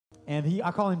And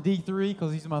I call him D3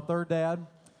 because he's my third dad.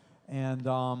 And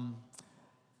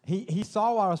he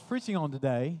saw what I was preaching on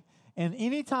today. And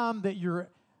anytime that your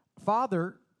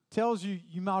father tells you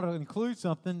you might include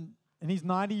something, and he's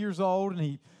 90 years old, and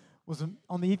he was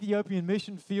on the Ethiopian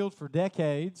mission field for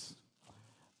decades,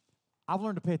 I've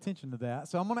learned to pay attention to that.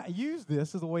 So I'm going to use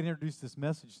this as a way to introduce this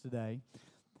message today.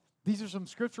 These are some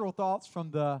scriptural thoughts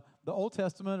from the Old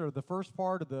Testament, or the first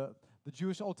part of the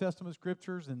Jewish Old Testament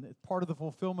scriptures, and part of the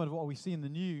fulfillment of what we see in the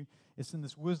New is in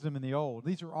this wisdom in the Old.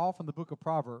 These are all from the book of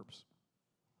Proverbs.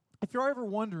 If you're ever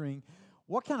wondering,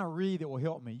 what can I read that will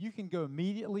help me? You can go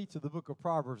immediately to the book of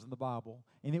Proverbs in the Bible,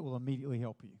 and it will immediately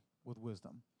help you with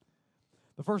wisdom.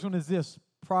 The first one is this,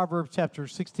 Proverbs chapter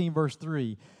 16, verse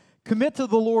 3. Commit to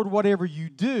the Lord whatever you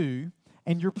do,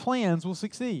 and your plans will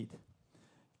succeed.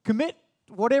 Commit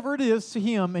whatever it is to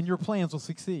Him, and your plans will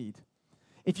succeed.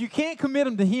 If you can't commit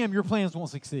them to Him, your plans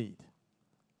won't succeed.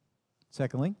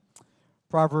 Secondly,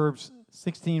 Proverbs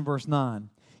 16, verse 9.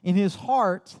 In his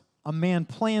heart, a man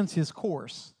plans his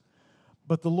course,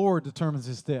 but the Lord determines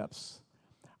his steps.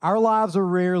 Our lives are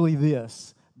rarely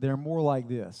this. They're more like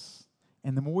this.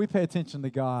 And the more we pay attention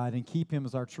to God and keep Him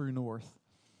as our true north,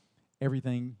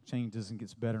 everything changes and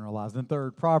gets better in our lives. Then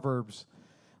third, Proverbs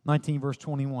 19, verse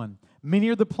 21. Many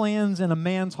are the plans in a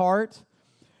man's heart,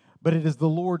 but it is the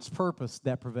Lord's purpose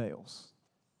that prevails.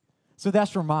 So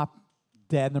that's from my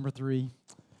dad, number 3.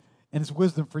 And it's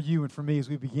wisdom for you and for me as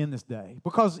we begin this day.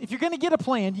 Because if you're going to get a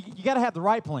plan, you got to have the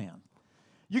right plan.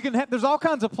 There's all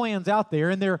kinds of plans out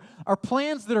there, and there are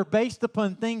plans that are based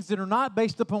upon things that are not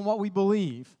based upon what we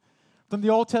believe. From the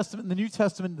Old Testament and the New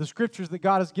Testament, the scriptures that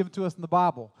God has given to us in the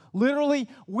Bible. Literally,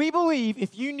 we believe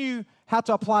if you knew how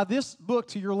to apply this book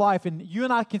to your life, and you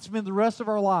and I can spend the rest of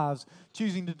our lives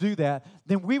choosing to do that,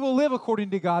 then we will live according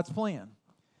to God's plan.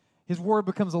 His word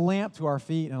becomes a lamp to our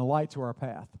feet and a light to our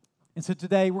path. And so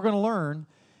today we're going to learn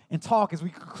and talk as we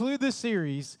conclude this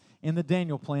series in the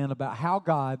Daniel plan about how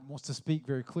God wants to speak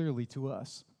very clearly to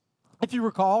us. If you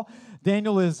recall,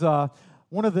 Daniel is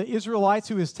one of the Israelites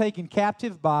who is taken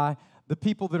captive by the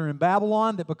people that are in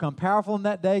Babylon that become powerful in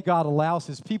that day. God allows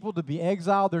His people to be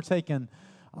exiled. They're taken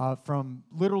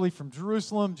literally from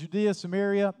Jerusalem, Judea,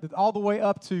 Samaria, all the way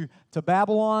up to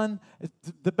Babylon.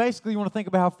 Basically, you want to think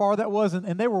about how far that was.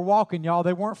 And they were walking, y'all.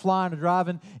 They weren't flying or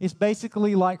driving. It's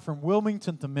basically like from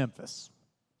Wilmington to Memphis,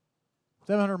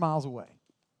 700 miles away.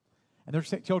 And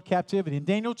they're held captivity. And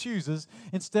Daniel chooses,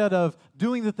 instead of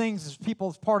doing the things as people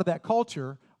as part of that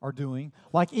culture are doing,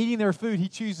 like eating their food, he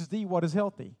chooses to eat what is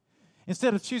healthy.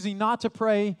 Instead of choosing not to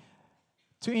pray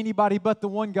to anybody but the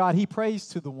one God, he prays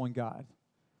to the one God.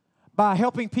 By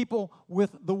helping people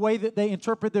with the way that they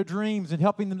interpret their dreams and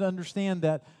helping them to understand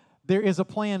that there is a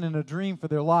plan and a dream for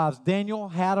their lives. Daniel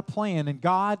had a plan, and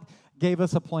God gave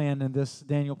us a plan in this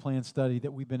Daniel plan study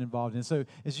that we've been involved in. So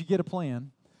as you get a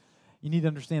plan, you need to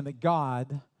understand that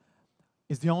God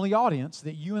is the only audience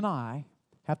that you and I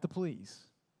have to please.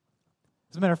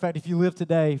 As a matter of fact, if you live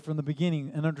today from the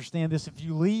beginning and understand this, if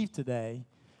you leave today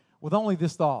with only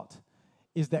this thought,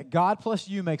 is that God plus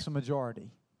you makes a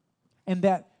majority, and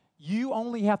that you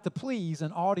only have to please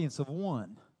an audience of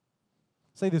one.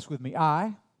 Say this with me.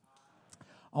 I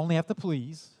only have to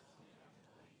please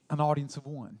an audience of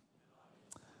one.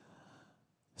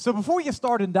 So before we get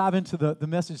started and dive into the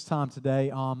message time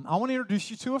today, I want to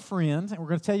introduce you to a friend, and we're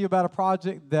going to tell you about a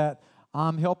project that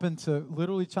I'm helping to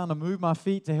literally trying to move my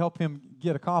feet to help him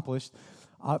get accomplished.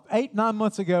 8-9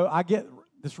 months ago, I get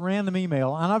this random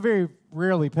email, and I very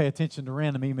rarely pay attention to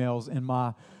random emails in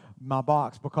my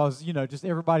box because, just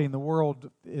everybody in the world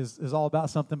is all about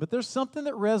something. But there's something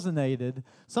that resonated,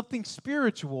 something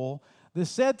spiritual that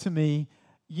said to me,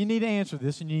 you need to answer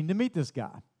this and you need to meet this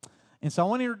guy. And so I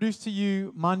want to introduce to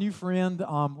you my new friend.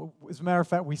 As a matter of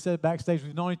fact, we said backstage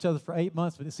we've known each other for 8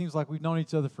 months, but it seems like we've known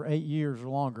each other for 8 years or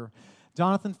longer.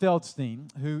 Jonathan Feldstein,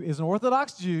 who is an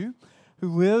Orthodox Jew who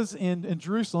lives in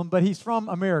Jerusalem, but he's from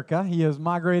America. He has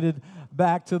migrated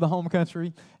back to the home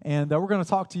country, and we're going to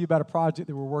talk to you about a project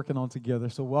that we're working on together.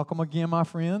 So welcome again, my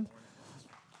friend.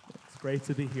 It's great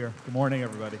to be here. Good morning,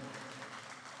 everybody.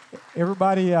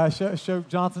 Everybody show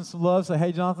Jonathan some love. Say,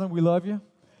 hey, Jonathan, we love you.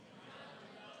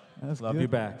 That's Love good. you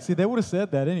back. See, they would have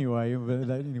said that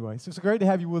anyway. So it's great to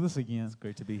have you with us again. It's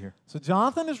great to be here. So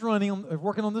Jonathan is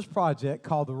working on this project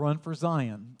called the Run for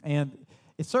Zion, and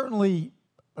it certainly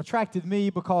attracted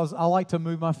me because I like to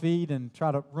move my feet and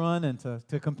try to run and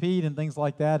to compete and things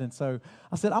like that. And so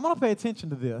I said, I'm going to pay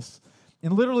attention to this.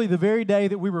 And literally the very day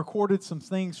that we recorded some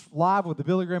things live with the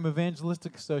Billy Graham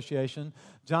Evangelistic Association,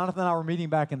 Jonathan and I were meeting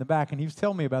back in the back, and he was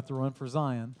telling me about the Run for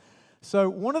Zion. So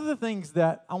one of the things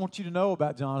that I want you to know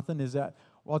about Jonathan is that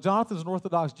While Jonathan's an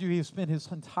Orthodox Jew, he has spent his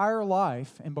entire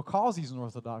life, and because he's an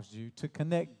Orthodox Jew, to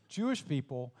connect Jewish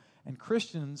people and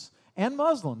Christians and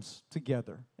Muslims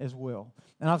together as well.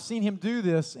 And I've seen him do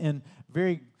this in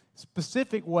very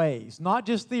specific ways, not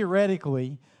just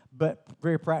theoretically, but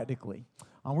very practically.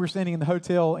 We were standing in the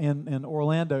hotel in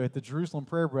Orlando at the Jerusalem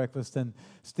Prayer Breakfast, and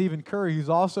Stephen Curry, who's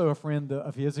also a friend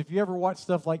of his, if you ever watch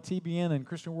stuff like TBN and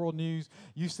Christian World News,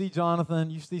 you see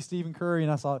Jonathan, you see Stephen Curry,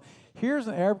 and I thought, here's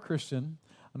an Arab Christian,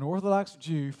 an Orthodox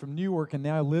Jew from Newark, and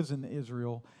now he lives in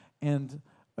Israel, and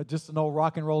just an old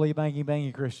rock and roll-y,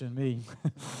 bangy Christian, me.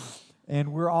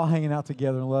 And we're all hanging out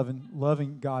together and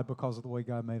loving God because of the way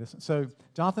God made us. So,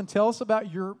 Jonathan, tell us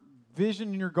about your vision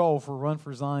and your goal for Run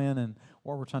for Zion and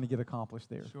what we're trying to get accomplished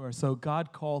there. Sure. So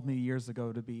God called me years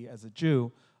ago to be, as a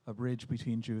Jew, a bridge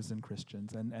between Jews and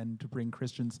Christians, and to bring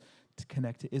Christians to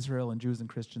connect to Israel and Jews and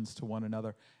Christians to one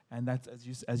another. And that's,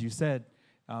 as you said,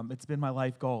 it's been my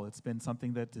life goal. It's been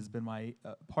something that has been my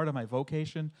part of my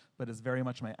vocation, but is very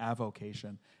much my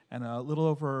avocation. And a little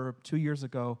over 2 years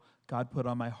ago, God put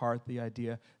on my heart the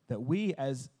idea that we,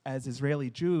 as Israeli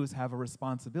Jews, have a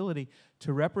responsibility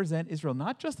to represent Israel,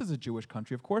 not just as a Jewish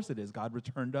country. Of course it is. God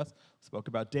returned us, spoke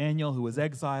about Daniel, who was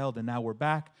exiled, and now we're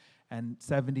back, and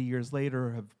 70 years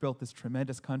later have built this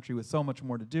tremendous country with so much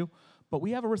more to do. But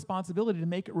we have a responsibility to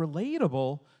make it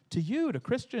relatable to you, to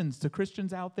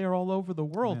Christians out there all over the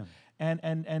world,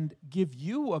 and give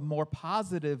you a more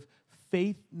positive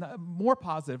faith, more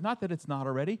positive, not that it's not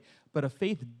already, but a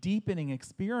faith-deepening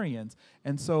experience.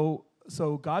 And so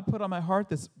God put on my heart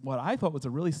this, what I thought was a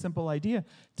really simple idea,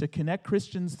 to connect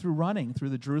Christians through running, through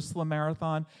the Jerusalem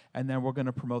Marathon, and then we're going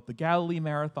to promote the Galilee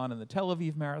Marathon and the Tel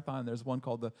Aviv Marathon. There's one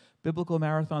called the Biblical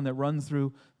Marathon that runs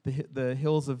through the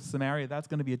hills of Samaria. That's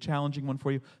going to be a challenging one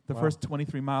for you. The first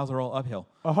 23 miles are all uphill.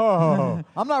 Oh,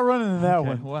 I'm not running in that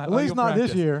one. Well, at least not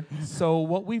this year. So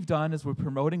what we've done is we're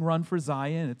promoting Run for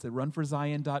Zion. It's at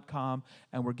runforzion.com,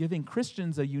 and we're giving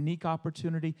Christians a unique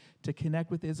opportunity to connect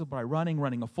with Israel by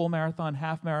running a full marathon,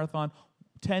 half marathon,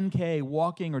 10K,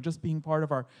 walking, or just being part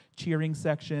of our cheering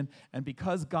section. And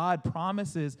because God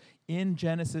promises in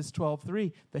Genesis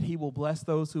 12:3 that he will bless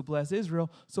those who bless Israel,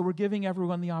 so we're giving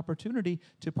everyone the opportunity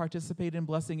to participate in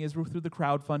blessing Israel through the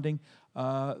crowdfunding,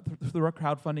 through our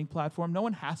crowdfunding platform. No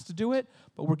one has to do it,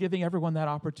 but we're giving everyone that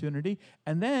opportunity.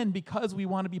 And then because we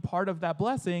want to be part of that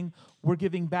blessing, we're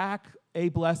giving back a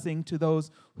blessing to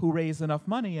those who raise enough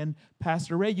money. And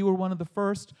Pastor Ray, you were one of the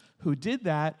first who did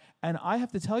that. And I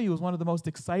have to tell you, it was one of the most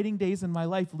exciting days in my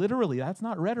life, literally. That's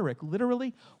not rhetoric.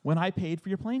 Literally, when I paid for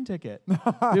your plane ticket.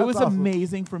 It was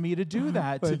amazing for me to do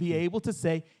that, to be able to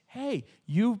say, hey,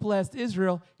 you've blessed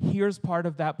Israel. Here's part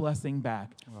of that blessing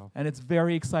back. Wow. And it's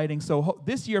very exciting. So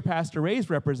this year, Pastor Ray's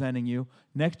representing you.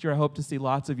 Next year, I hope to see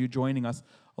lots of you joining us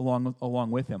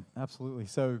along with him. Absolutely.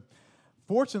 So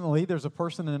fortunately, there's a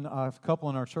person and a couple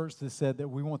in our church that said that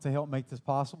we want to help make this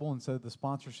possible, and so the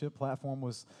sponsorship platform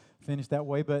was finished that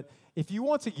way. But if you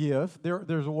want to give,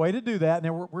 there's a way to do that.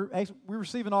 Now, we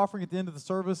receive an offering at the end of the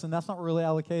service, and that's not really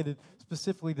allocated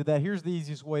specifically to that. Here's the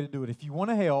easiest way to do it. If you want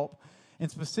to help, and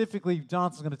specifically,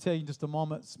 Johnson's going to tell you in just a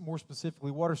moment more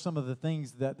specifically what are some of the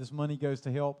things that this money goes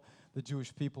to help the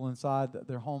Jewish people inside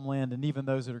their homeland, and even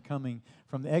those that are coming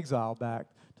from the exile back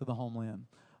to the homeland.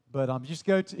 But just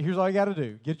here's all you got to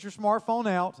do. Get your smartphone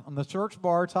out. On the search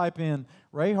bar, type in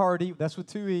Ray Hardee. That's with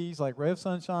 2 E's, like Ray of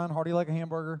Sunshine, Hardee like a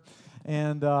hamburger,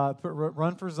 and put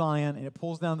Run for Zion, and it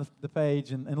pulls down the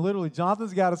page. And literally,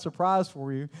 Jonathan's got a surprise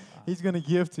for you. He's going to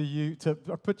give to you, to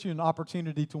put you in an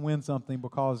opportunity to win something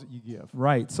because you give.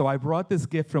 Right. So I brought this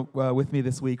gift with me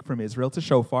this week from Israel. It's a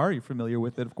shofar. You're familiar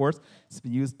with it, of course. It's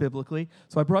been used biblically.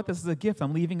 So I brought this as a gift.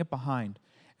 I'm leaving it behind.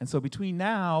 And so between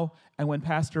now and when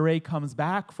Pastor Ray comes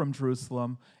back from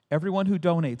Jerusalem, everyone who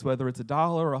donates, whether it's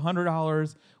 $1 or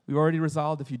 $100, we've already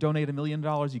resolved if you donate $1 million,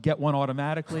 you get one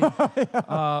automatically.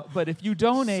 But if you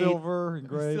donate silver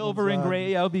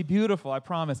engraved, it'll be beautiful, I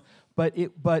promise. But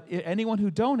anyone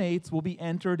who donates will be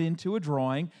entered into a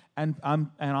drawing, and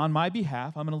on my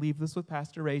behalf, I'm going to leave this with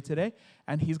Pastor Ray today,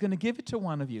 and he's going to give it to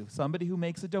one of you, somebody who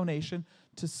makes a donation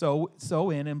to sow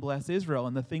in and bless Israel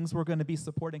and the things we're going to be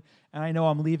supporting. And I know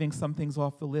I'm leaving some things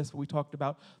off the list, but we talked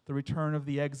about the return of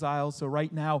the exiles. So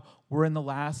right now, we're in the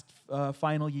last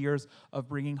final years of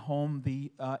bringing home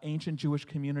the ancient Jewish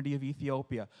community of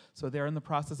Ethiopia. So they're in the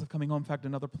process of coming home. In fact,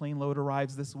 another plane load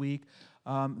arrives this week.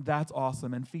 That's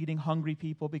awesome. And feeding hungry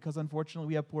people, because unfortunately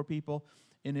we have poor people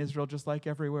in Israel, just like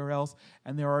everywhere else.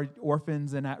 And there are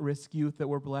orphans and at-risk youth that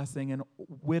we're blessing, and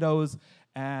widows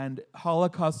and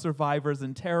Holocaust survivors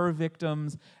and terror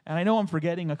victims. And I know I'm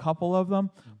forgetting a couple of them.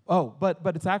 Oh, but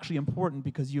it's actually important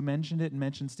because you mentioned it and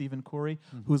mentioned Stephen Curry,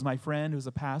 who's my friend, who's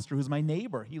a pastor, who's my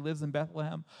neighbor. He lives in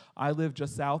Bethlehem. I live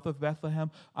just south of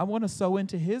Bethlehem. I want to sow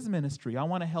into his ministry. I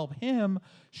want to help him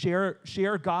share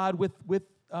God with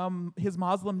his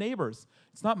Muslim neighbors.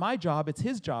 It's not my job, it's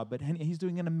his job, but he's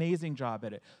doing an amazing job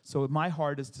at it. So my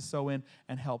heart is to sow in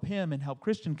and help him and help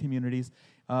Christian communities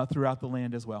throughout the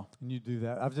land as well. And you do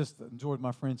that. I've just enjoyed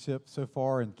my friendship so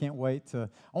far and can't wait to,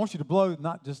 I want you to blow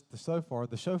not just the shofar.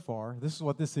 This is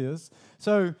what this is.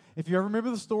 So if you ever remember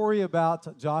the story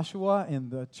about Joshua and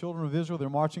the children of Israel, they're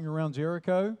marching around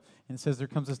Jericho, and it says there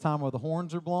comes this time where the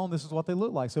horns are blown. This is what they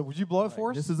look like. So would you blow it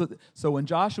for us? So when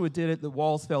Joshua did it, the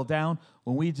walls fell down.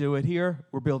 When we do it here,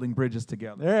 we're building bridges together.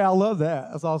 Yeah, I love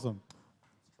that. That's awesome.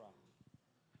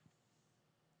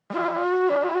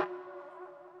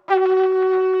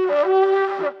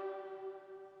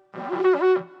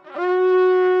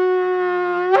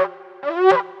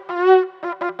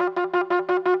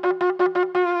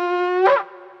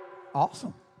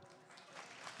 Awesome.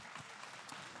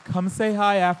 Come say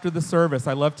hi after the service.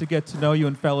 I love to get to know you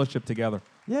and fellowship together.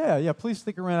 Yeah. Please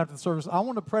stick around after the service. I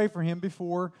want to pray for him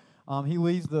before he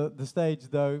leaves the stage,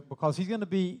 though, because he's going to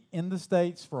be in the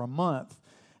States for a month.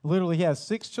 Literally, he has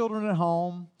 6 children at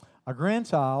home, a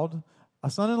grandchild, a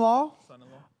son-in-law,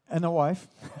 and a wife,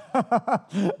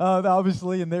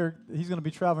 obviously, and he's going to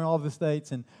be traveling all over the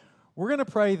States. And we're going to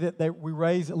pray that we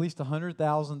raise at least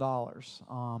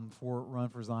 $100,000 for Run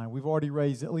for Zion. We've already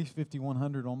raised at least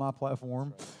 $5,100 on my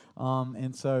platform.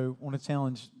 And so I want to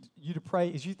challenge you to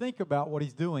pray. As you think about what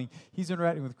he's doing, he's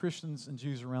interacting with Christians and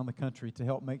Jews around the country to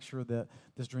help make sure that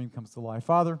this dream comes to life.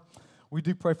 Father, we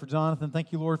do pray for Jonathan.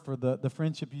 Thank you, Lord, for the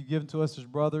friendship you've given to us as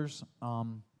brothers.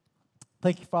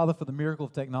 Thank you, Father, for the miracle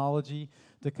of technology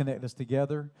to connect us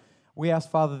together. We ask,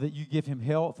 Father, that you give him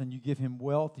health and you give him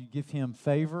wealth, you give him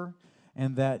favor,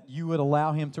 and that you would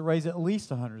allow him to raise at least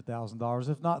 $100,000,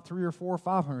 if not $300,000 or $400,000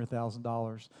 or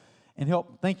 $500,000. And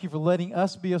thank you for letting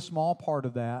us be a small part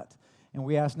of that. And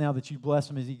we ask now that you bless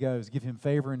him as he goes. Give him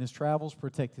favor in his travels,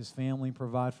 protect his family, and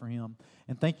provide for him.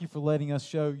 And thank you for letting us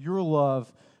show your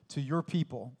love to your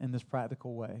people in this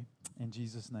practical way. In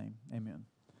Jesus' name, amen.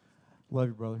 Love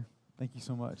you, brother. Thank you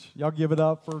so much. Y'all give it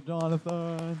up for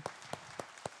Jonathan.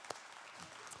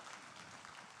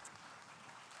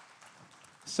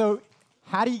 So,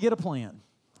 how do you get a plan?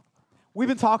 We've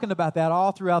been talking about that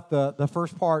all throughout the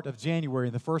first part of January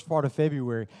and the first part of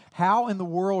February. How in the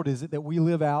world is it that we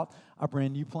live out a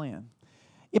brand new plan?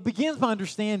 It begins by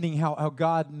understanding how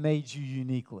God made you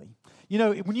uniquely. You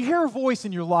know, when you hear a voice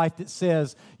in your life that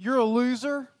says, you're a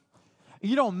loser,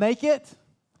 you don't make it,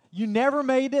 you never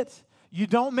made it, you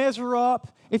don't measure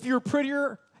up, if you were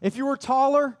prettier, if you were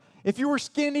taller, if you were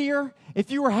skinnier,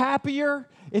 if you were happier,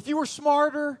 if you were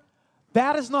smarter,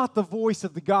 that is not the voice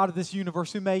of the God of this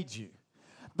universe who made you.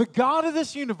 The God of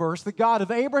this universe, the God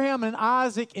of Abraham and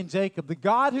Isaac and Jacob, the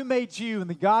God who made you and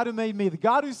the God who made me, the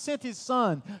God who sent his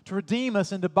son to redeem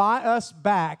us and to buy us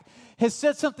back, has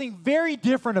said something very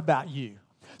different about you.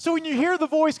 So when you hear the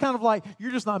voice kind of like,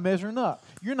 you're just not measuring up,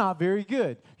 you're not very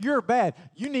good, you're bad,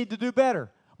 you need to do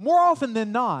better, more often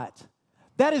than not,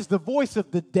 that is the voice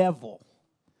of the devil.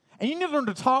 And you need to learn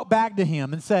to talk back to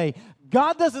him and say,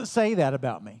 God doesn't say that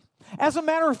about me. As a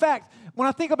matter of fact, when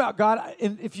I think about God,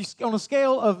 if you on a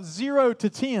scale of 0 to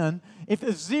 10, if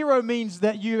 0 means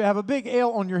that you have a big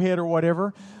L on your head or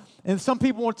whatever, and some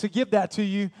people want to give that to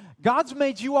you, God's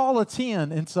made you all a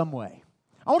 10 in some way.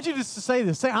 I want you just to say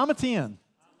this. Say, I'm a 10.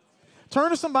 Turn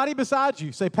to somebody beside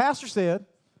you. Say, Pastor said,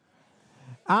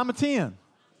 I'm a 10.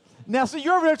 Now, so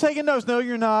you're over there taking notes. No,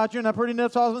 you're not. You're not pretty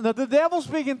nuts. The devil's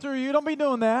speaking through you. Don't be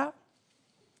doing that.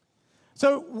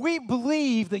 So we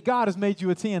believe that God has made you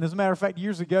a 10. As a matter of fact,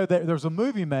 years ago, there was a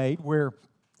movie made where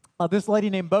this lady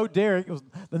named Bo Derek,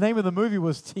 the name of the movie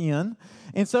was 10.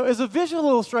 And so as a visual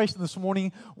illustration this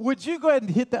morning, would you go ahead and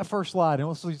hit that first slide? And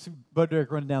we'll see Bo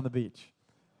Derek running down the beach.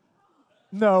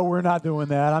 No, we're not doing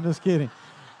that. I'm just kidding.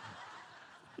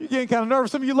 You're getting kind of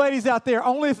nervous. Some of you ladies out there,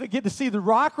 only if they get to see the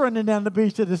Rock running down the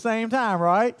beach at the same time,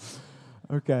 right?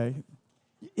 Okay.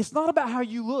 It's not about how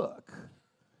you look.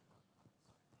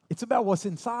 It's about what's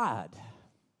inside.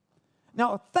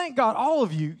 Now, thank God, all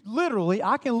of you, literally,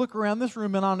 I can look around this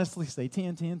room and honestly say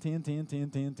 10, 10, 10, 10, 10,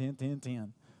 10, 10, 10,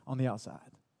 10 on the outside.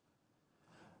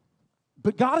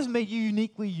 But God has made you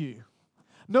uniquely you.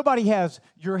 Nobody has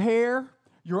your hair,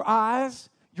 your eyes,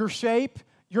 your shape,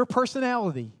 your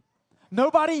personality.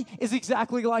 Nobody is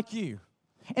exactly like you.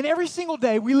 And every single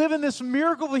day, we live in this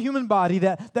miracle of a human body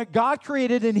that God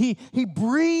created, and He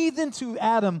breathed into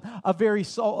Adam a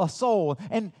soul.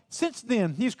 And since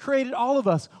then, He's created all of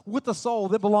us with a soul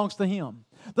that belongs to Him.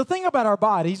 The thing about our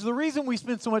bodies, the reason we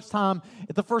spend so much time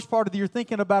at the first part of the year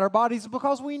thinking about our bodies is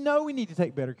because we know we need to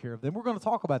take better care of them. We're going to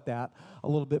talk about that a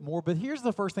little bit more. But here's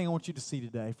the first thing I want you to see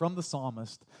today from the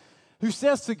psalmist, who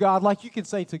says to God, like you can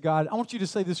say to God, I want you to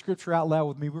say this scripture out loud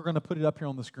with me. We're going to put it up here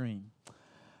on the screen.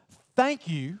 Thank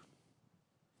you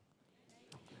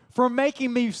for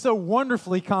making me so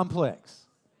wonderfully complex.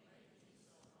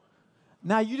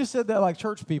 Now, you just said that like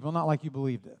church people, not like you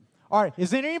believed it. All right,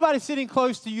 is there anybody sitting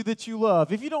close to you that you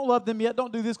love? If you don't love them yet,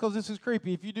 don't do this because this is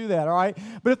creepy if you do that, all right?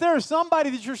 But if there is somebody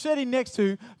that you're sitting next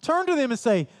to, turn to them and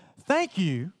say, thank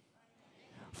you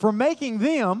for making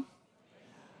them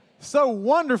so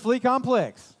wonderfully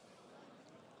complex.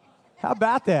 How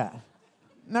about that?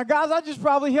 Now, guys, I just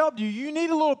probably helped you. You need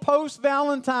a little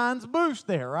post-Valentine's boost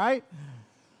there, right?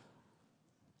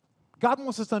 God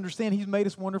wants us to understand He's made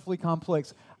us wonderfully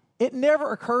complex. It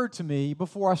never occurred to me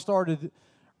before I started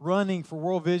running for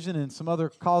World Vision and some other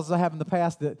causes I have in the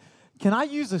past that, can I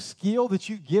use a skill that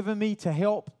you've given me to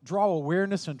help draw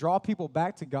awareness and draw people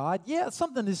back to God? Yeah, it's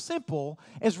something as simple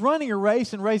as running a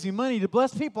race and raising money to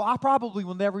bless people I probably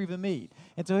will never even meet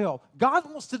and to help. God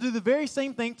wants to do the very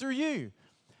same thing through you.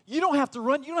 You don't have to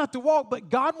run, you don't have to walk, but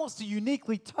God wants to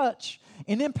uniquely touch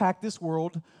and impact this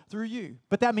world through you.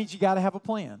 But that means you got to have a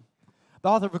plan. The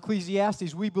author of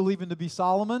Ecclesiastes, we believe him to be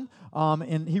Solomon,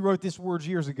 and he wrote these words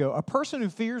years ago. A person who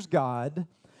fears God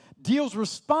deals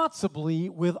responsibly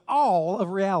with all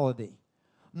of reality,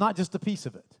 not just a piece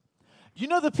of it. You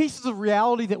know the pieces of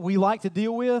reality that we like to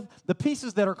deal with? The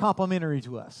pieces that are complementary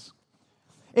to us.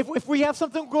 If we have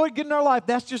something good in our life,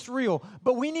 that's just real.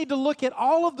 But we need to look at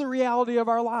all of the reality of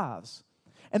our lives.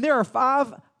 And there are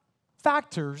 5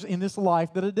 factors in this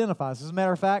life that identifies. As a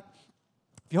matter of fact,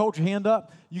 if you hold your hand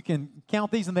up, you can count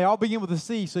these, and they all begin with a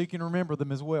C, so you can remember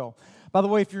them as well. By the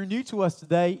way, if you're new to us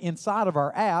today, inside of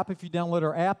our app, if you download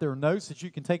our app, there are notes that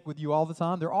you can take with you all the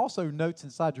time. There are also notes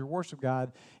inside your worship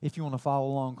guide if you want to follow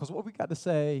along, because what we got to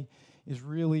say is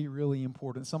really, really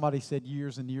important. Somebody said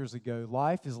years and years ago,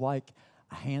 life is like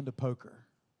a hand of poker.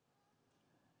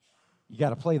 You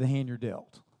got to play the hand you're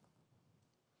dealt.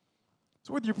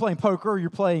 So whether you're playing poker or you're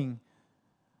playing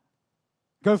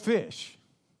Go Fish,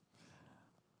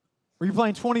 or you're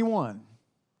playing 21,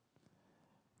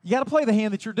 you got to play the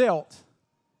hand that you're dealt.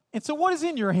 And so what is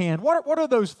in your hand? What are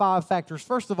those 5 factors?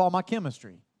 First of all, my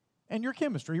chemistry. And your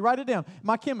chemistry. You write it down.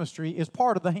 My chemistry is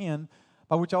part of the hand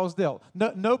by which I was dealt.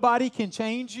 Nobody can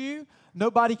change you.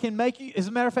 Nobody can make you. As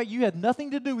a matter of fact, you had nothing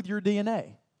to do with your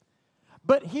DNA.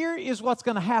 But here is what's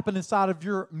going to happen inside of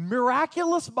your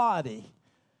miraculous body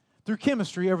through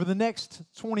chemistry over the next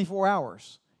 24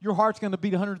 hours. Your heart's going to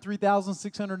beat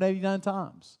 103,689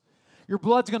 times. Your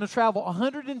blood's going to travel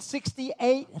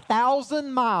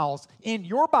 168,000 miles in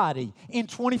your body in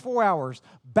 24 hours,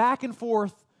 back and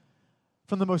forth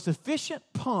from the most efficient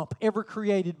pump ever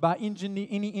created by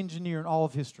any engineer in all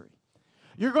of history.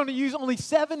 You're going to use only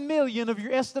 7 million of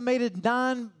your estimated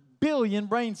 9 billion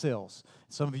brain cells.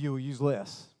 Some of you will use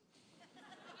less.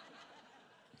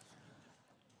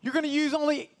 You're going to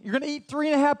eat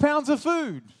 3.5 pounds of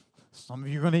food. Some of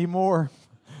you are going to eat more.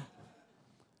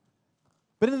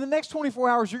 But in the next 24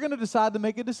 hours, you're going to decide to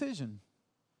make a decision.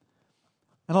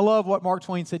 And I love what Mark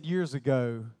Twain said years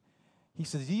ago. He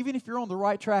says, even if you're on the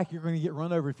right track, you're going to get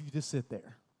run over if you just sit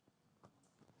there.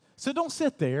 So don't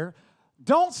sit there.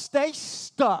 Don't stay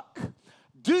stuck.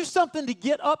 Do something to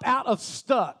get up out of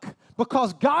stuck,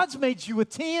 because God's made you a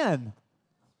 10.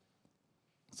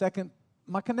 Second,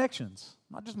 my connections.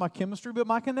 Not just my chemistry, but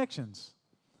my connections.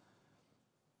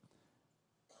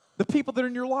 The people that are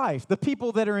in your life, the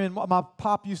people that are in what my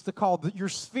pop used to call your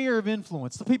sphere of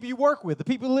influence, the people you work with, the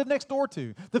people you live next door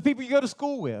to, the people you go to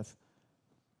school with.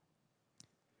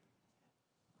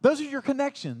 Those are your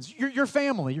connections, your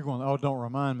family. You're going, oh, don't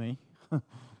remind me.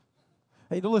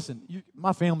 Hey, listen,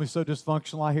 my family's so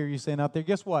dysfunctional, I hear you saying out there.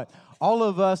 Guess what? All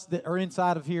of us that are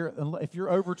inside of here, if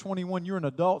you're over 21, you're an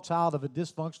adult child of a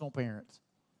dysfunctional parent,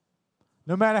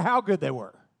 no matter how good they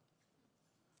were.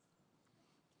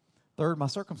 Third, my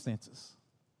circumstances.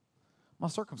 My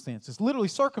circumstances. Literally,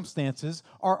 circumstances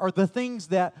are the things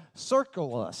that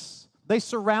circle us. They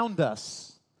surround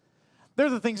us. They're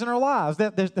the things in our lives.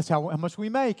 That's how much we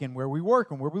make and where we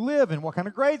work and where we live and what kind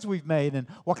of grades we've made and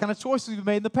what kind of choices we've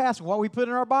made in the past and what we put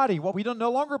in our body, what we don't no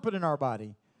longer put in our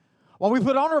body, what we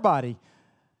put on our body.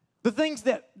 The things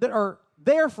that are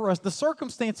there for us, the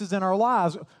circumstances in our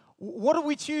lives, What do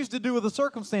we choose to do with the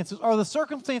circumstances? Are the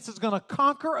circumstances going to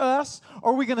conquer us,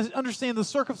 or are we going to understand the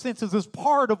circumstances as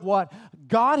part of what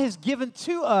God has given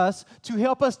to us to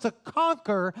help us to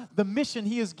conquer the mission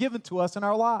He has given to us in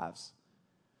our lives?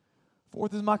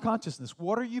 Fourth is my consciousness.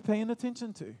 What are you paying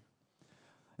attention to?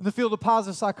 In the field of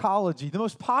positive psychology, the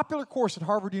most popular course at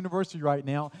Harvard University right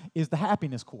now is the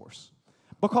happiness course,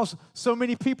 because so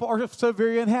many people are so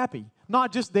very unhappy,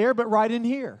 not just there, but right in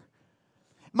here.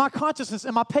 My consciousness,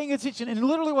 am I paying attention? And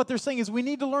literally what they're saying is we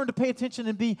need to learn to pay attention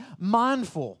and be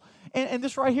mindful. And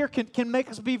this right here can make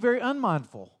us be very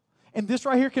unmindful. And this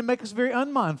right here can make us very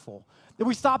unmindful. That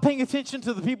we stop paying attention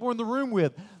to the people we're in the room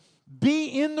with. Be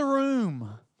in the room.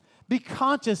 Be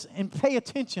conscious and pay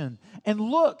attention. And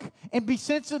look and be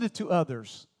sensitive to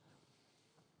others.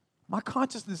 My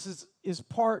consciousness is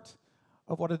part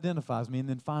of what identifies me. And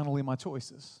then finally, my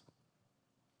choices.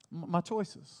 My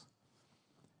choices.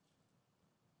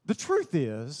 The truth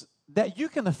is that you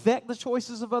can affect the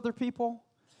choices of other people,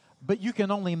 but you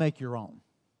can only make your own.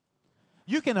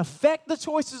 You can affect the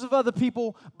choices of other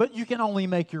people, but you can only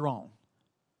make your own.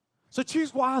 So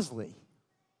choose wisely.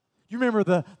 You remember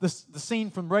the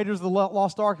scene from Raiders of the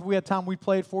Lost Ark? If we had time, we'd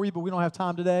play it for you, but we don't have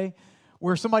time today,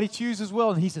 where somebody chooses well,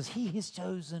 and he says, he has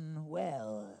chosen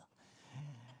well.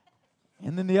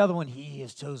 And then the other one, he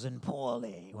has chosen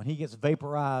poorly, when he gets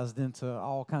vaporized into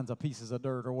all kinds of pieces of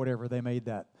dirt or whatever they made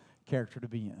that character to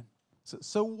be in.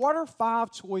 So what are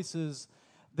 5 choices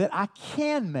that I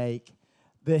can make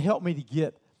that help me to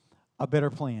get a better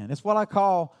plan? It's what I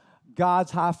call God's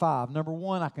high five. Number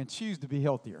 1, I can choose to be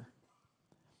healthier.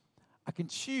 I can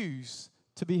choose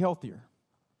to be healthier.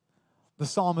 The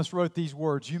psalmist wrote these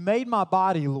words, "You made my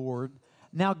body, Lord.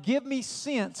 Now give me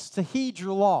sense to heed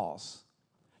your laws."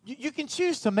 You can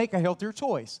choose to make a healthier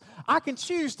choice. I can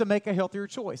choose to make a healthier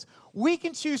choice. We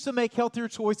can choose to make healthier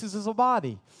choices as a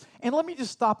body. And let me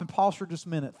just stop and pause for just a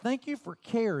minute. Thank you for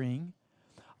caring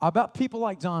about people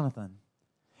like Jonathan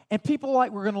and people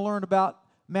like we're going to learn about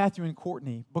Matthew and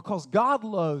Courtney, because God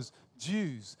loves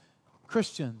Jews,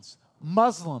 Christians,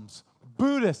 Muslims,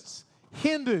 Buddhists,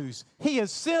 Hindus. He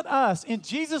has sent us in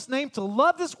Jesus' name to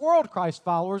love this world, Christ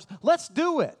followers. Let's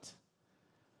do it.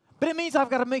 But it means I've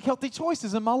got to make healthy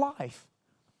choices in my life.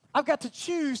 I've got to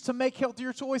choose to make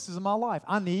healthier choices in my life.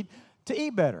 I need to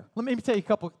eat better. Let me tell you a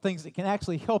couple of things that can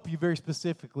actually help you very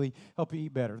specifically, help you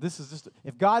eat better. This is just,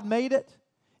 if God made it,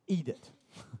 eat it.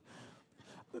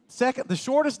 Second, the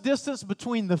shortest distance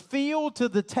between the field to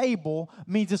the table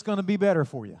means it's going to be better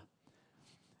for you.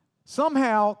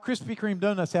 Somehow, Krispy Kreme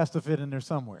donuts has to fit in there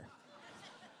somewhere.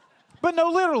 But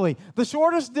no, literally, the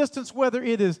shortest distance, whether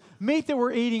it is meat that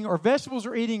we're eating or vegetables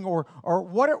we're eating or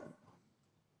whatever,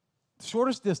 the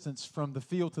shortest distance from the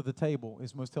field to the table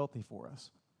is most healthy for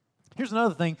us. Here's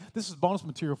another thing. This is bonus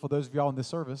material for those of y'all in this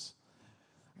service.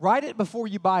 Write it before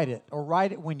you bite it, or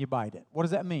write it when you bite it. What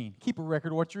does that mean? Keep a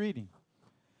record of what you're eating.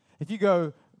 If you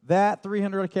go, that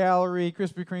 300-calorie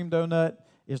Krispy Kreme donut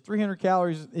is 300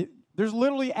 calories, there's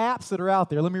literally apps that are out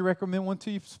there. Let me recommend one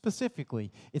to you specifically.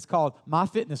 It's called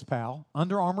MyFitnessPal.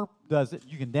 Under Armour does it.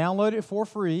 You can download it for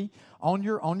free on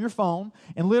your phone.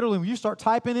 And literally, when you start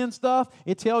typing in stuff,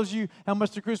 it tells you how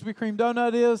much the Krispy Kreme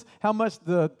donut is, how much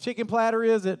the chicken platter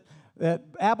is at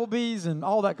Applebee's, and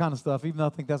all that kind of stuff, even though I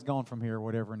think that's gone from here or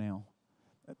whatever now.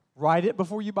 Write it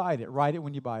before you bite it. Write it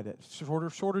when you bite it.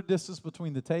 Shorter distance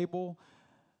between the table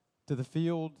to the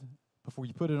field before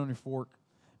you put it on your fork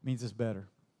means it's better.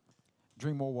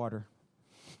 Drink more water.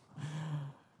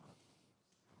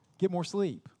 Get more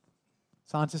sleep.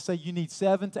 Scientists say you need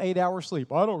 7 to 8 hours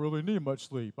sleep. I don't really need much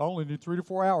sleep. I only need 3 to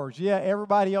 4 hours. Yeah,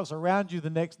 everybody else around you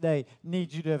the next day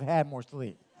needs you to have had more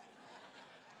sleep.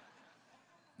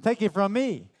 Take it from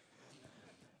me.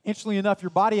 Interestingly enough,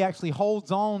 your body actually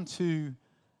holds on to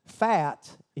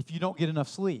fat if you don't get enough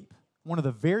sleep. One of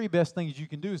the very best things you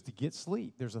can do is to get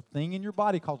sleep. There's a thing in your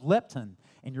body called leptin,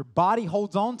 and your body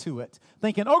holds on to it,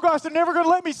 thinking, oh gosh, they're never going to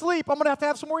let me sleep. I'm going to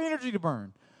have some more energy to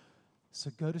burn.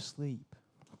 So go to sleep.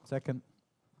 Second,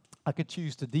 I could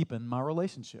choose to deepen my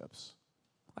relationships.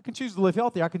 I can choose to live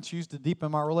healthy. I can choose to deepen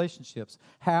my relationships.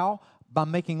 How? By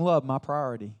making love my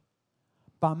priority.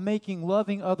 By making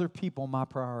loving other people my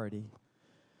priority.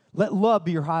 Let love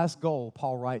be your highest goal,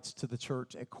 Paul writes to the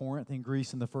church at Corinth in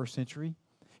Greece in the first century.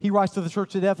 He writes to the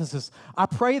church at Ephesus, I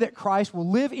pray that Christ will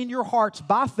live in your hearts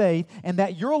by faith and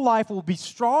that your life will be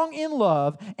strong in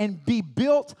love and be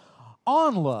built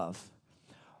on love.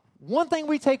 One thing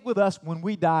we take with us when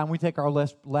we die and we take our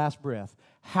last breath,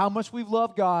 how much we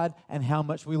love God and how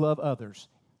much we love others.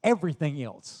 Everything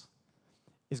else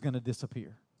is going to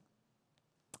disappear.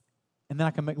 And then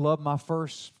I can make love my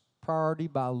first priority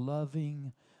by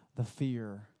loving the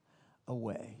fear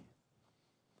away.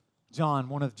 John,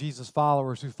 one of Jesus'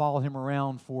 followers who followed him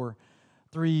around for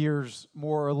 3 years,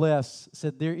 more or less,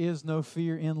 said, there is no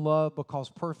fear in love because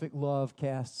perfect love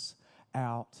casts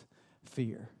out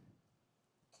fear.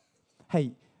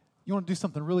 Hey, you want to do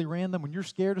something really random? When you're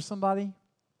scared of somebody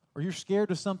or you're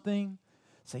scared of something,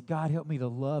 say, God, help me to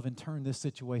love and turn this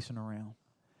situation around.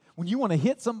 When you want to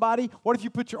hit somebody, what if you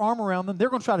put your arm around them? They're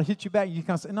going to try to hit you back. You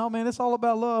kind of say, no, man, it's all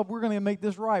about love. We're going to make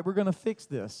this right. We're going to fix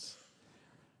this.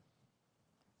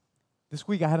 This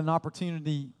week I had an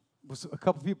opportunity with a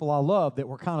couple of people I love that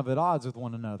were kind of at odds with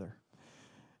one another.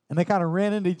 And they kind of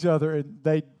ran into each other, and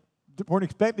they weren't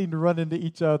expecting to run into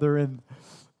each other. And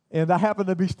I happened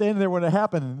to be standing there when it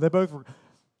happened. And they both were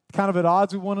kind of at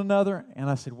odds with one another. And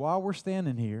I said, while we're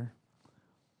standing here,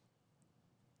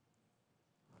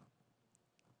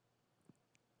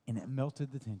 and it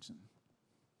melted the tension.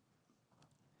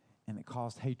 And it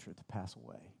caused hatred to pass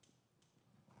away.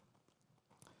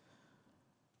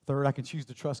 Third, I can choose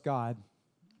to trust God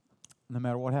no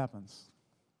matter what happens.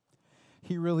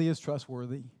 He really is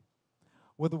trustworthy.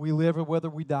 Whether we live or whether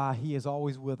we die, He is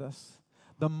always with us.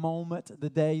 The moment, the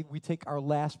day we take our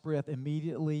last breath,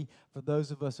 immediately, for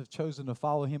those of us who have chosen to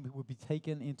follow Him, we will be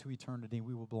taken into eternity.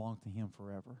 We will belong to Him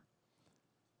forever.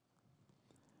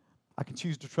 I can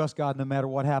choose to trust God no matter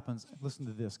what happens. Listen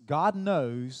to this. God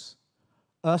knows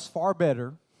us far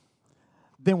better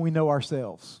than we know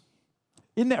ourselves.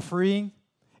 Isn't that freeing?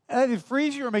 It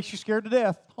frees you or makes you scared to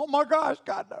death. Oh my gosh,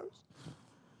 God knows.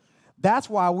 That's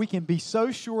why we can be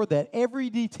so sure that every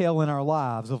detail in our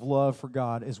lives of love for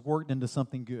God is worked into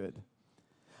something good.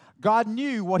 God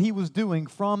knew what He was doing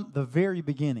from the very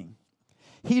beginning.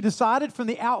 He decided from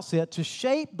the outset to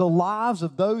shape the lives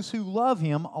of those who love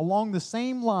Him along the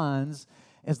same lines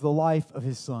as the life of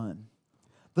His Son.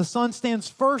 The Son stands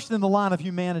first in the line of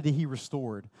humanity He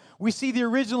restored. We see the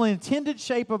original intended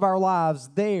shape of our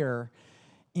lives there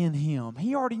in Him.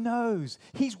 He already knows.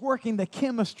 He's working the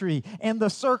chemistry and the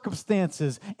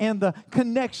circumstances and the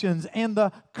connections and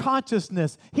the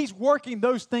consciousness. He's working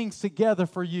those things together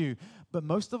for you. But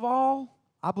most of all,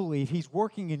 I believe He's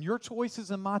working in your choices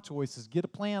and my choices. Get a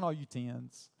plan, all you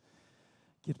tens.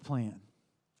 Get a plan.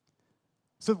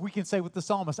 So that we can say with the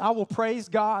psalmist, I will praise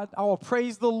God. I will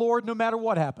praise the Lord no matter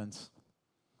what happens.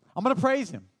 I'm going to praise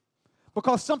Him.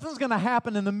 Because something's going to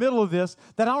happen in the middle of this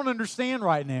that I don't understand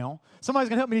right now. Somebody's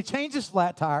going to help me to change this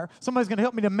flat tire. Somebody's going to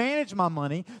help me to manage my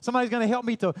money. Somebody's going to help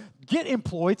me to get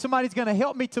employed. Somebody's going to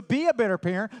help me to be a better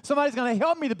parent. Somebody's going to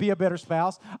help me to be a better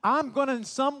spouse. I'm going to in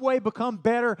some way become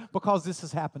better because this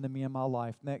has happened to me in my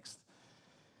life. Next,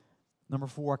 number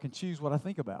 4, I can choose what I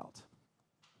think about.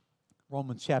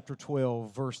 Romans chapter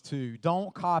 12, verse 2.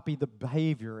 Don't copy the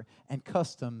behavior and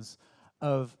customs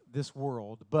of this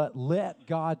world, but let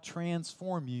God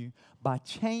transform you by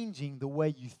changing the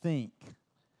way you think.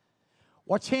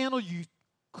 What channel you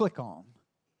click on,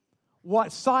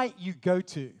 what site you go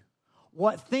to,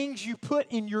 what things you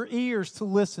put in your ears to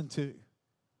listen to,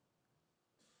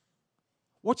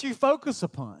 what you focus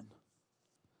upon.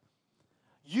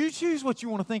 You choose what you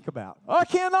want to think about. I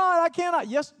cannot.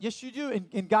 Yes, you do,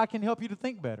 and God can help you to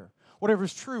think better. Whatever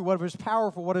is true, whatever is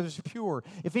powerful, whatever is pure.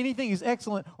 If anything is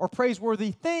excellent or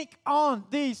praiseworthy, think on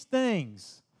these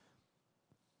things.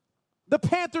 The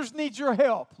Panthers need your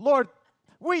help. Lord,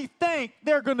 we think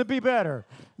they're going to be better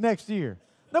next year.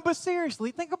 No, but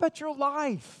seriously, think about your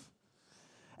life.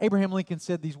 Abraham Lincoln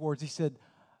said these words. He said,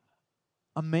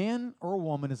 a man or a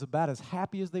woman is about as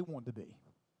happy as they want to be.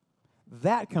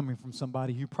 That coming from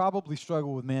somebody who probably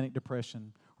struggled with manic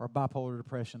depression or bipolar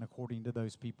depression, according to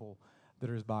those people that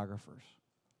are his biographers.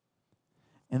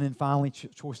 And then finally,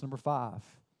 choice number 5.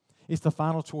 It's the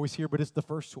final choice here, but it's the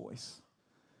first choice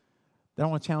that I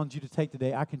want to challenge you to take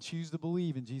today. I can choose to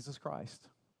believe in Jesus Christ.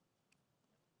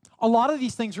 A lot of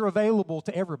these things are available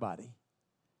to everybody.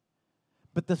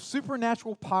 But the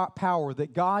supernatural power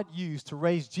that God used to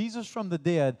raise Jesus from the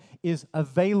dead is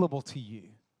available to you.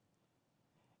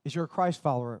 If you're a Christ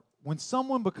follower, when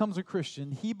someone becomes a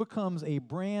Christian, he becomes a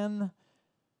brand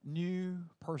new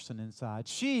person inside.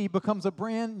 She becomes a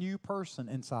brand new person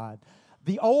inside.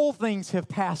 The old things have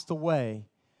passed away.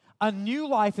 A new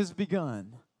life has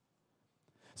begun.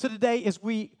 So today, as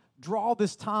we draw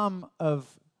this time of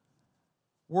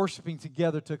worshiping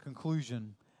together to a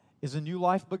conclusion, is a new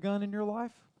life begun in your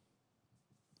life?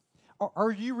 Or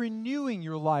are you renewing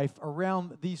your life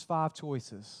around these 5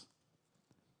 choices?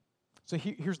 So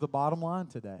here's the bottom line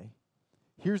today.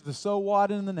 Here's the so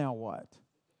what and the now what.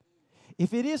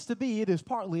 If it is to be, it is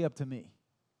partly up to me.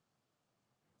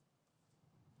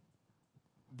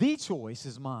 The choice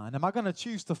is mine. Am I going to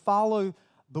choose to follow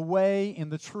the way and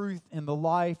the truth and the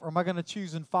life, or am I going to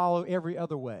choose and follow every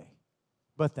other way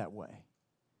but that way?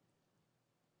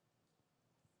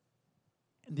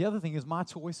 And the other thing is my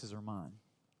choices are mine.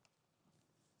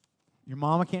 Your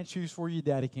mama can't choose for you. Your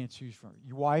daddy can't choose for you.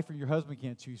 Your wife or your husband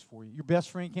can't choose for you. Your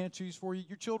best friend can't choose for you.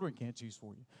 Your children can't choose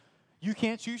for you. You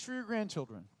can't choose for your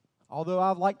grandchildren. Although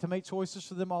I'd like to make choices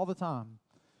for them all the time.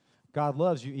 God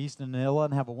loves you, Easton and Ella,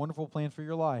 and have a wonderful plan for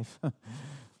your life.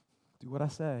 Do what I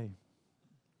say.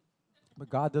 But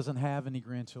God doesn't have any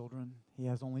grandchildren. He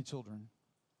has only children.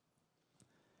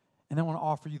 And I want to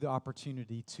offer you the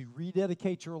opportunity to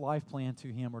rededicate your life plan to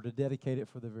Him or to dedicate it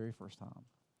for the very first time.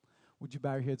 Would you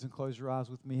bow your heads and close your eyes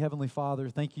with me? Heavenly Father,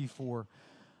 thank you for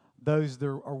those that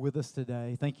are with us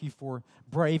today. Thank you for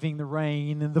braving the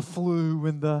rain and the flu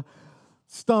and the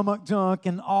stomach junk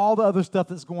and all the other stuff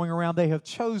that's going around. They have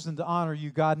chosen to honor you,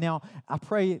 God. Now, I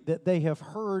pray that they have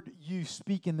heard you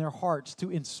speak in their hearts to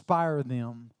inspire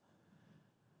them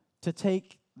to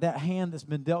take that hand that's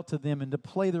been dealt to them and to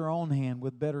play their own hand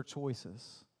with better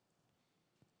choices.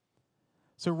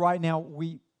 So right now,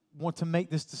 we want to make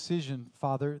this decision,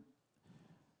 Father.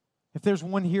 If there's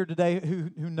one here today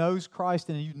who knows Christ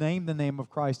and you name the name of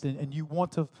Christ and you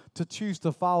want to choose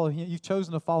to follow Him, you've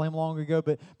chosen to follow Him long ago,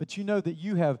 but you know that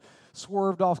you have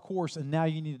swerved off course and now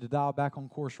you need to dial back on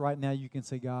course right now, you can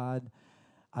say, God,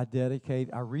 I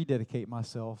rededicate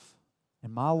myself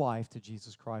and my life to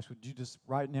Jesus Christ. Would you just,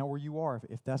 right now where you are,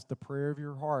 if that's the prayer of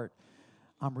your heart,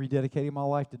 I'm rededicating my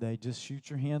life today, just shoot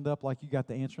your hand up like you got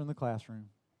the answer in the classroom.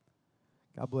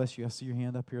 God bless you. I see your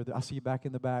hand up here. I see you back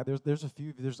in the back. There's a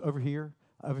few. There's over here.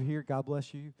 God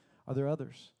bless you. Are there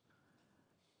others?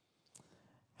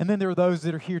 And then there are those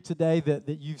that are here today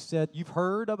that you've said, you've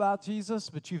heard about Jesus,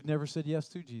 but you've never said yes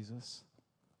to Jesus.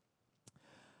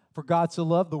 For God so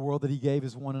loved the world that He gave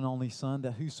His one and only Son,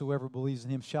 that whosoever believes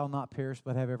in Him shall not perish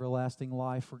but have everlasting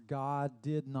life. For God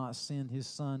did not send His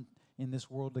Son in this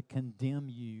world to condemn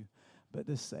you, but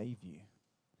to save you.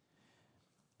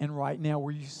 And right now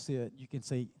where you sit, you can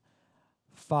say,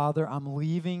 Father, I'm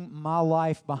leaving my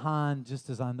life behind just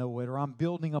as I know it, or I'm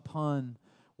building upon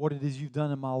what it is you've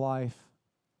done in my life.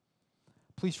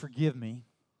 Please forgive me.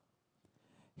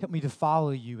 Help me to follow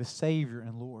you as Savior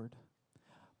and Lord.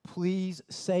 Please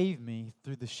save me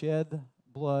through the shed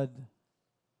blood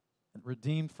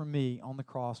redeemed for me on the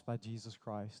cross by Jesus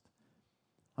Christ.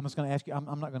 I'm just going to ask you, I'm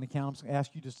not going to count, I'm just going to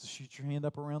ask you just to shoot your hand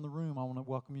up around the room. I want to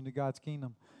welcome you to God's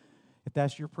kingdom. If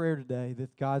that's your prayer today,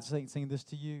 that God's saying this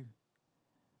to you.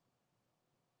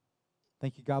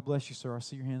 Thank you. God bless you, sir. I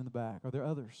see your hand in the back. Are there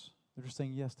others that are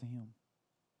saying yes to Him?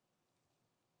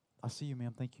 I see you,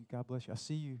 ma'am. Thank you. God bless you. I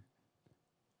see you.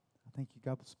 Thank you.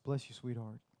 God bless you,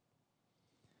 sweetheart.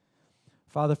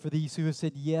 Father, for these who have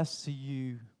said yes to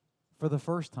you for the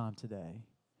first time today,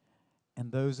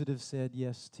 and those that have said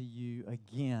yes to you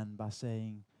again by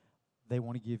saying they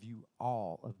want to give you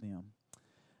all of them,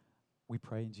 we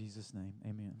pray in Jesus' name.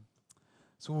 Amen.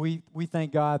 So we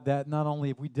thank God that not only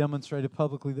have we demonstrated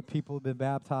publicly that people have been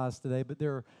baptized today, but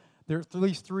there are at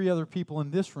least 3 other people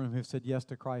in this room who've said yes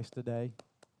to Christ today.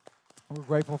 We're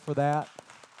grateful for that.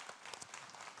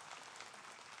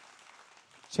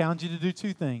 Challenge you to do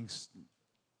 2 things.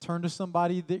 Turn to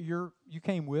somebody that you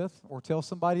came with, or tell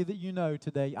somebody that you know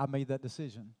today, I made that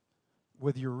decision.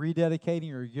 Whether you're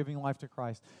rededicating or you're giving life to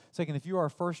Christ. Second, if you are a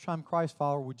first-time Christ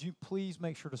follower, would you please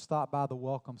make sure to stop by the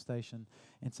welcome station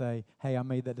and say, hey, I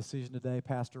made that decision today.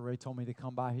 Pastor Ray told me to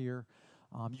come by here.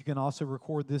 You can also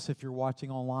record this if you're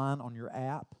watching online on your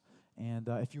app. And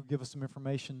if you give us some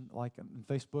information, like on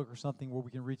Facebook or something where we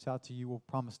can reach out to you, we'll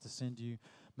promise to send you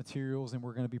materials, and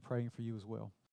we're going to be praying for you as well.